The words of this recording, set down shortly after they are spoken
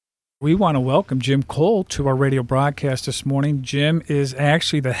We want to welcome Jim Cole to our radio broadcast this morning. Jim is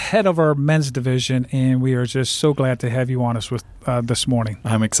actually the head of our men's division, and we are just so glad to have you on us with this morning.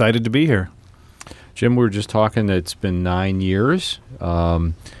 I'm excited to be here. Jim, we were just talking that it's been 9 years.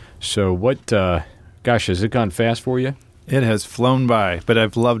 So what, has it gone fast for you? It has flown by, but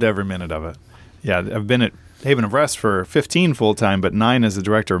I've loved every minute of it. Yeah, I've been at Haven of Rest for 15 full-time, but 9 as the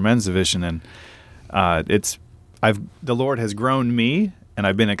director of men's division, and the Lord has grown me, and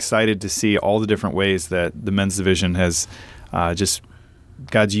I've been excited to see all the different ways that the men's division has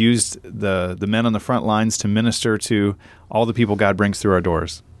God's used the men on the front lines to minister to all the people God brings through our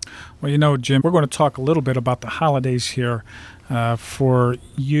doors. Well, Jim, we're going to talk a little bit about the holidays here for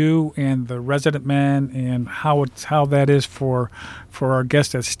you and the resident men and how that is for our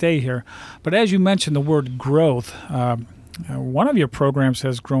guests that stay here. But as you mentioned the word growth, one of your programs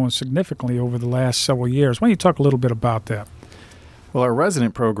has grown significantly over the last several years. Why don't you talk a little bit about that? Well, our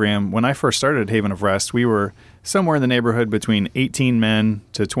resident program, when I first started at Haven of Rest, we were somewhere in the neighborhood between 18 men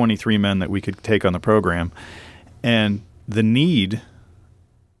to 23 men that we could take on the program. And the need,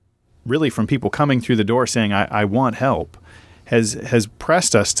 really from people coming through the door saying, I want help, has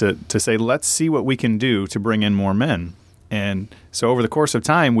pressed us to say, let's see what we can do to bring in more men. And so over the course of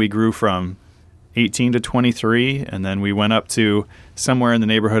time, we grew from 18 to 23, and then we went up to somewhere in the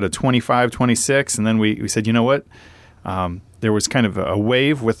neighborhood of 25, 26, and then we said, you know what? There was kind of a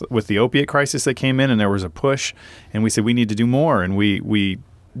wave with the opiate crisis that came in, and there was a push, and we said we need to do more, and we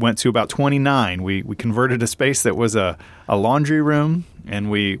went to about 29. We converted a space that was a laundry room,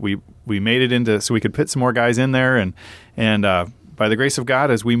 and we made it into so we could put some more guys in there, and by the grace of God,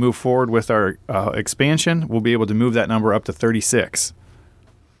 as we move forward with our expansion, we'll be able to move that number up to 36.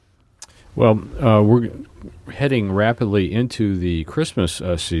 Well, we're heading rapidly into the Christmas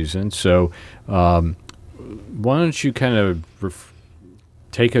season, so why don't you kind of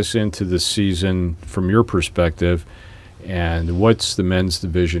take us into the season from your perspective, and what's the men's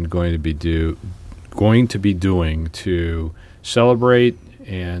division going to be doing to celebrate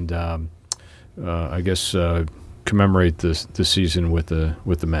and commemorate the season with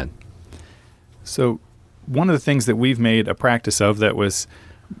the men? So one of the things that we've made a practice of that was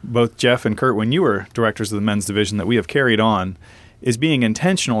both Jeff and Kurt, when you were directors of the men's division, that we have carried on, is being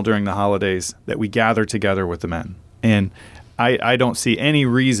intentional during the holidays that we gather together with the men. And I don't see any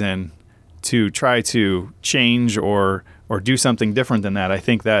reason to try to change or do something different than that. I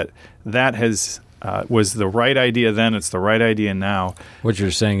think that has was the right idea then. It's the right idea now. What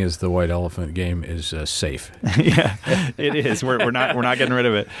you're saying is the white elephant game is safe. Yeah, it is. We're not getting rid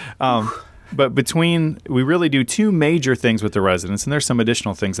of it. But we really do two major things with the residents, and there's some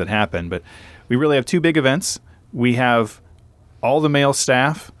additional things that happen. But we really have two big events. We have all the male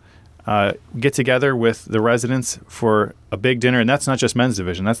staff get together with the residents for a big dinner, and that's not just men's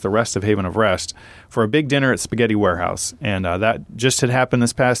division, that's the rest of Haven of Rest, for a big dinner at Spaghetti Warehouse. And that just had happened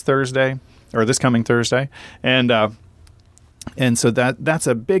this coming Thursday. And so that's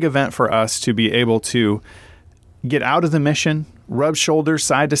a big event for us to be able to get out of the mission, rub shoulders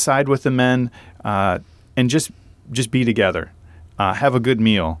side to side with the men, and just be together, have a good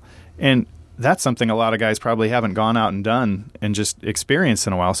meal. And that's something a lot of guys probably haven't gone out and done and just experienced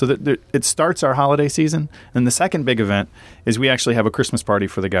in a while. So that it starts our holiday season. And the second big event is we actually have a Christmas party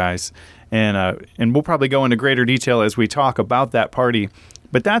for the guys. And we'll probably go into greater detail as we talk about that party.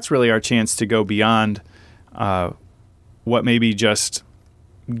 But that's really our chance to go beyond what may be just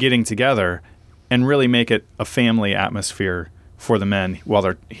getting together and really make it a family atmosphere for the men while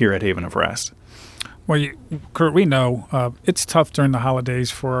they're here at Haven of Rest. Well, Kurt, we know it's tough during the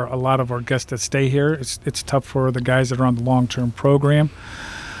holidays for a lot of our guests that stay here. It's tough for the guys that are on the long-term program.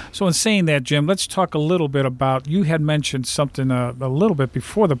 So in saying that, Jim, let's talk a little bit about, you had mentioned something a little bit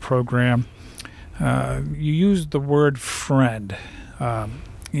before the program. You used the word friend.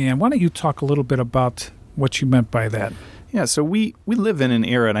 And why don't you talk a little bit about what you meant by that? Yeah, so we live in an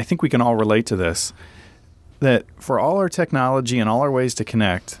era, and I think we can all relate to this, that for all our technology and all our ways to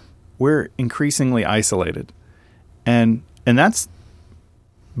connect, we're increasingly isolated. And that's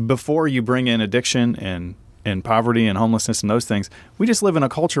before you bring in addiction and poverty and homelessness and those things. We just live in a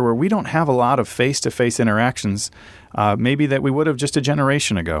culture where we don't have a lot of face-to-face interactions, maybe that we would have just a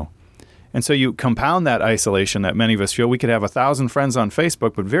generation ago. And so you compound that isolation that many of us feel. We could have 1,000 friends on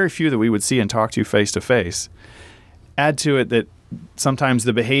Facebook, but very few that we would see and talk to face-to-face. Add to it that sometimes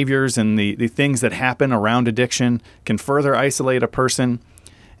the behaviors and the things that happen around addiction can further isolate a person.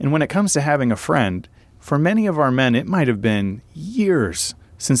 And when it comes to having a friend, for many of our men, it might have been years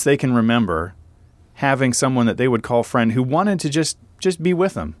since they can remember having someone that they would call friend who wanted to just be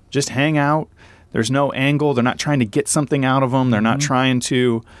with them, just hang out. There's no angle. They're not trying to get something out of them. They're not trying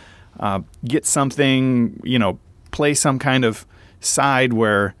to get something, play some kind of side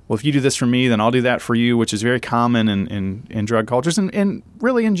where, well, if you do this for me, then I'll do that for you, which is very common in drug cultures and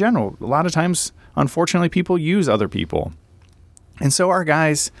really in general. A lot of times, unfortunately, people use other people. And so our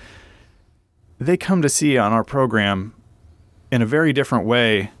guys, they come to see on our program in a very different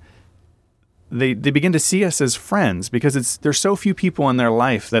way. They begin to see us as friends because there's so few people in their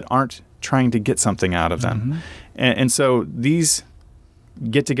life that aren't trying to get something out of them. Mm-hmm. And so these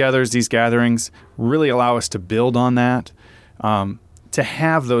get-togethers, these gatherings really allow us to build on that, to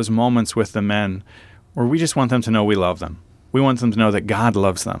have those moments with the men where we just want them to know we love them. We want them to know that God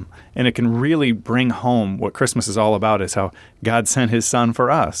loves them. And it can really bring home what Christmas is all about, is how God sent his son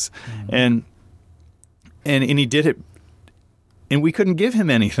for us. Mm-hmm. And he did it, and we couldn't give him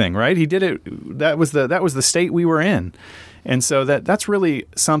anything, right? He did it. That was the state we were in. And so that's really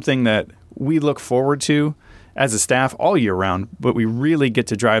something that we look forward to as a staff all year round, but we really get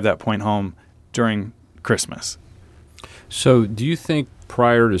to drive that point home during Christmas. So do you think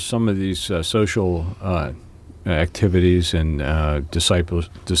prior to some of these social activities and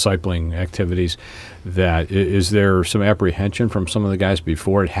discipling activities, that is there some apprehension from some of the guys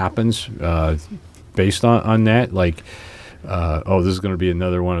before it happens based on that? Like, this is going to be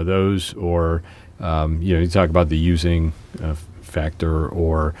another one of those, or you talk about the using factor,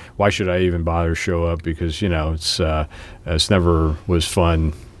 or why should I even bother to show up because it's never was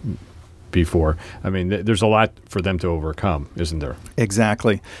fun before. I mean, there's a lot for them to overcome, isn't there?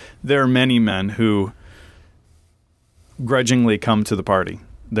 Exactly. There are many men who grudgingly come to the party.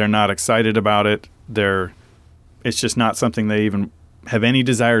 They're not excited about it. It's just not something they even have any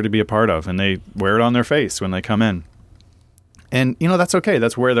desire to be a part of, and they wear it on their face when they come in. And, that's okay.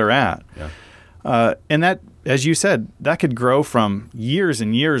 That's where they're at. Yeah. And that, as you said, that could grow from years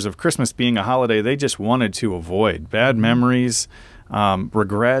and years of Christmas being a holiday they just wanted to avoid. Bad memories,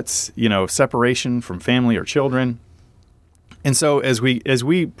 regrets, separation from family or children. And so as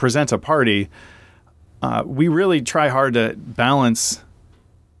we present a party, we really try hard to balance.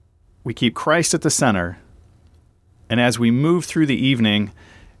 We keep Christ at the center. And as we move through the evening,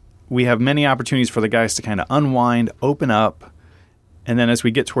 we have many opportunities for the guys to kind of unwind, open up. And then as we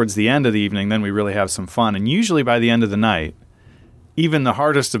get towards the end of the evening, then we really have some fun. And usually by the end of the night, even the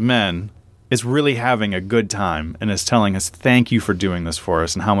hardest of men is really having a good time and is telling us, thank you for doing this for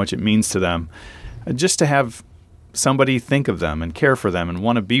us and how much it means to them. Just to have somebody think of them and care for them and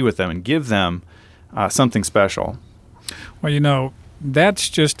want to be with them and give them something special. Well, that's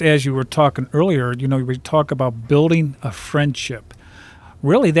just as you were talking earlier, we talk about building a friendship.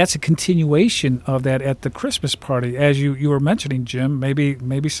 Really, that's a continuation of that at the Christmas party. As you were mentioning, Jim,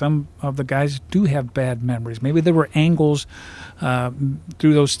 maybe some of the guys do have bad memories. Maybe there were angles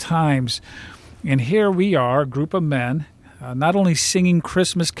through those times. And here we are, a group of men, not only singing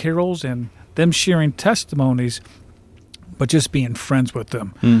Christmas carols and them sharing testimonies, but just being friends with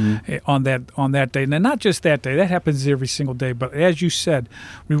them on that day. And not just that day. That happens every single day. But as you said,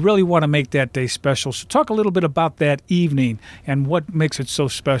 we really want to make that day special. So talk a little bit about that evening and what makes it so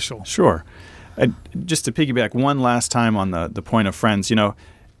special. Sure. Just to piggyback one last time on the point of friends,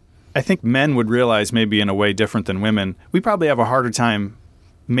 I think men would realize maybe in a way different than women, we probably have a harder time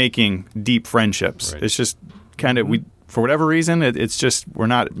making deep friendships. Right. It's just kind of for whatever reason, it's just we're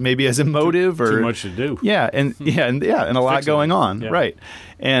not maybe as emotive or too much to do. Yeah, and a lot going on, right?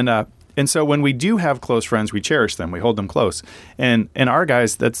 And so when we do have close friends, we cherish them, we hold them close, and our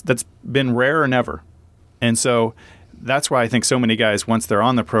guys, that's been rare or never, and so that's why I think so many guys, once they're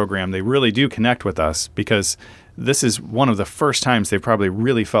on the program, they really do connect with us because this is one of the first times they've probably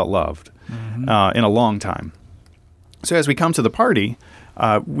really felt loved in a long time. So as we come to the party,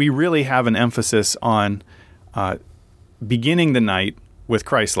 we really have an emphasis on beginning the night with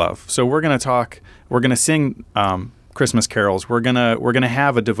Christ's love. So we're going to sing Christmas carols. We're going to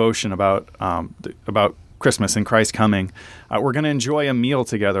have a devotion about Christmas and Christ coming. We're going to enjoy a meal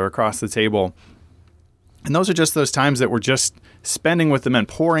together across the table. And those are just those times that we're just spending with the men,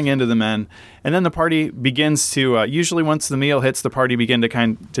 pouring into the men. And then the party begins to, usually once the meal hits, the party begin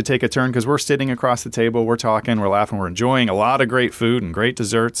to take a turn because we're sitting across the table, we're talking, we're laughing, we're enjoying a lot of great food and great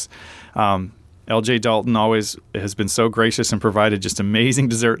desserts. L.J. Dalton always has been so gracious and provided just amazing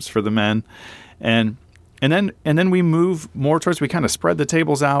desserts for the men. And then we move more towards, we kind of spread the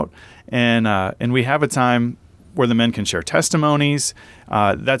tables out and we have a time where the men can share testimonies.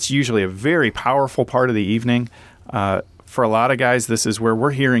 That's usually a very powerful part of the evening. For a lot of guys, this is where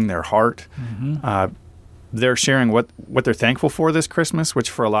we're hearing their heart. they're sharing what they're thankful for this Christmas, which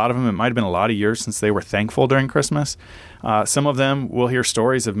for a lot of them, it might have been a lot of years since they were thankful during Christmas. Some of them will hear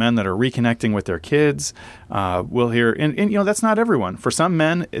stories of men that are reconnecting with their kids. We'll hear, and that's not everyone. For some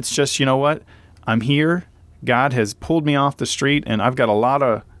men, it's just, you know what, I'm here. God has pulled me off the street, and I've got a lot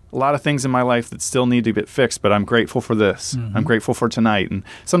of things in my life that still need to get fixed, but I'm grateful for this. Mm-hmm. I'm grateful for tonight. And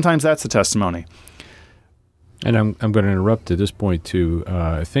sometimes that's a testimony. And I'm going to interrupt at this point too.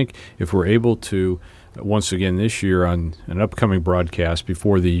 I think if we're able to, once again this year on an upcoming broadcast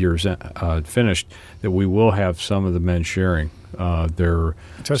before the year's finished, that we will have some of the men sharing some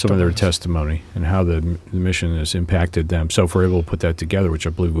of their testimony and how the mission has impacted them. So if we're able to put that together, which I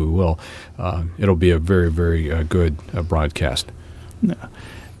believe we will, it'll be a very, very good broadcast. Yeah.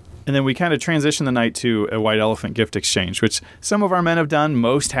 And then we kind of transition the night to a white elephant gift exchange, which some of our men have done,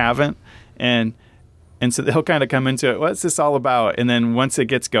 most haven't. And so they'll kind of come into it, what's this all about? And then once it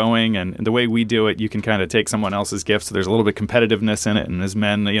gets going, and the way we do it, you can kind of take someone else's gift. So there's a little bit of competitiveness in it. And as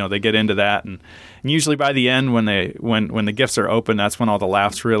men, they get into that. And usually by the end, when the gifts are open, that's when all the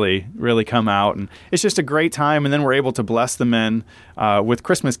laughs really, really come out. And it's just a great time. And then we're able to bless the men with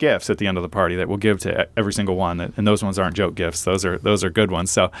Christmas gifts at the end of the party that we'll give to every single one. And those ones aren't joke gifts. Those are good ones.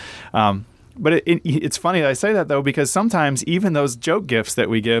 So, but it's funny that I say that, though, because sometimes even those joke gifts that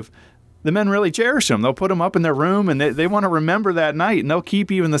we give, the men really cherish them. They'll put them up in their room, and they want to remember that night, and they'll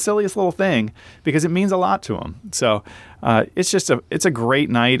keep even the silliest little thing because it means a lot to them. So it's a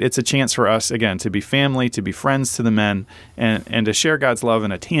great night. It's a chance for us, again, to be family, to be friends to the men, and to share God's love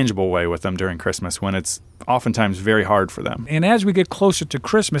in a tangible way with them during Christmas when it's oftentimes very hard for them. And as we get closer to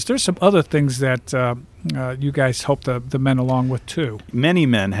Christmas, there's some other things that you guys help the men along with too. Many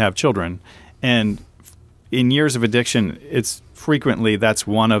men have children, and in years of addiction, it's frequently that's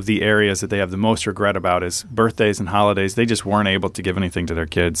one of the areas that they have the most regret about is birthdays and holidays. They just weren't able to give anything to their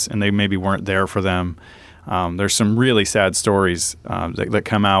kids, and they maybe weren't there for them. There's some really sad stories that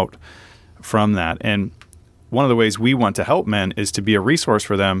come out from that. And one of the ways we want to help men is to be a resource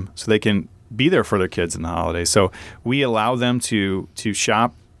for them so they can be there for their kids in the holidays. So we allow them to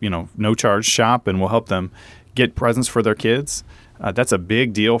shop, no charge shop, and we'll help them get presents for their kids. That's a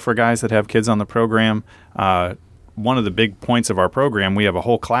big deal for guys that have kids on the program. One of the big points of our program, we have a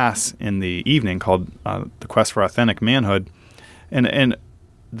whole class in the evening called The Quest for Authentic Manhood. And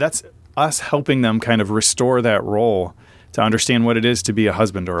that's us helping them kind of restore that role to understand what it is to be a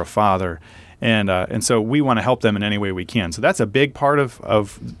husband or a father. And so we want to help them in any way we can. So that's a big part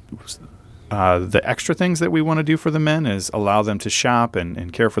of the extra things that we want to do for the men is allow them to shop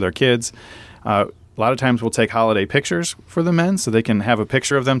and care for their kids. A lot of times we'll take holiday pictures for the men so they can have a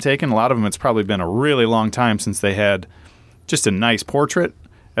picture of them taken. A lot of them, it's probably been a really long time since they had just a nice portrait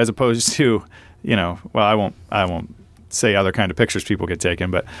as opposed to, I won't say other kind of pictures people get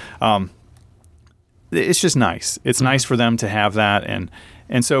taken, but it's just nice. It's nice for them to have that.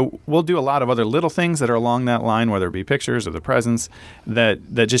 And so we'll do a lot of other little things that are along that line, whether it be pictures or the presents, that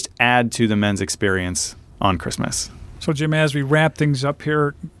just add to the men's experience on Christmas. So, Jim, as we wrap things up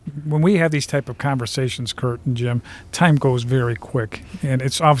here, when we have these type of conversations, Kurt and Jim, time goes very quick, and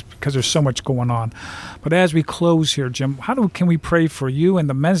it's obvious because there's so much going on. But as we close here, Jim, can we pray for you and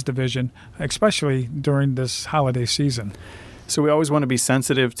the men's division, especially during this holiday season? So we always want to be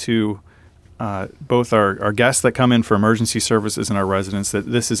sensitive to both our guests that come in for emergency services and our residents,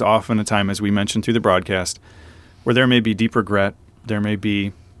 that this is often a time, as we mentioned through the broadcast, where there may be deep regret, they may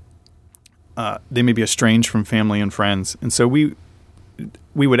be estranged from family and friends. And so we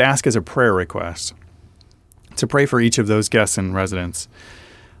would ask as a prayer request to pray for each of those guests and residents,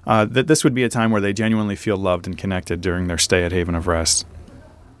 that this would be a time where they genuinely feel loved and connected during their stay at Haven of Rest.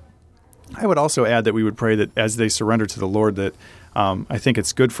 I would also add that we would pray that as they surrender to the Lord, that I think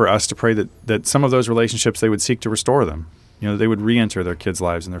it's good for us to pray that some of those relationships, they would seek to restore them. They would re-enter their kids'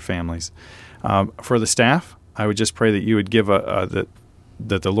 lives and their families. For the staff, I would just pray that you would give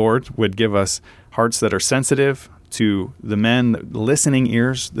that the Lord would give us hearts that are sensitive to the men, listening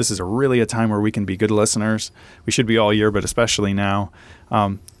ears. This is really a time where we can be good listeners. We should be all year, but especially now.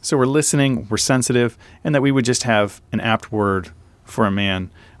 So we're listening, we're sensitive, and that we would just have an apt word for a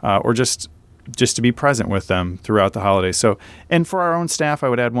man, or just to be present with them throughout the holidays. So, and for our own staff, I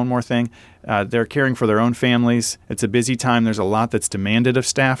would add one more thing. They're caring for their own families. It's a busy time. There's a lot that's demanded of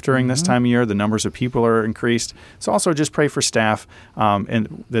staff during this time of year. The numbers of people are increased. So also just pray for staff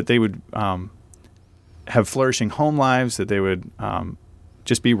and that they would have flourishing home lives, that they would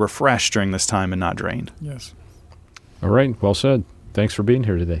just be refreshed during this time and not drained. Yes. All right. Well said. Thanks for being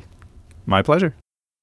here today. My pleasure.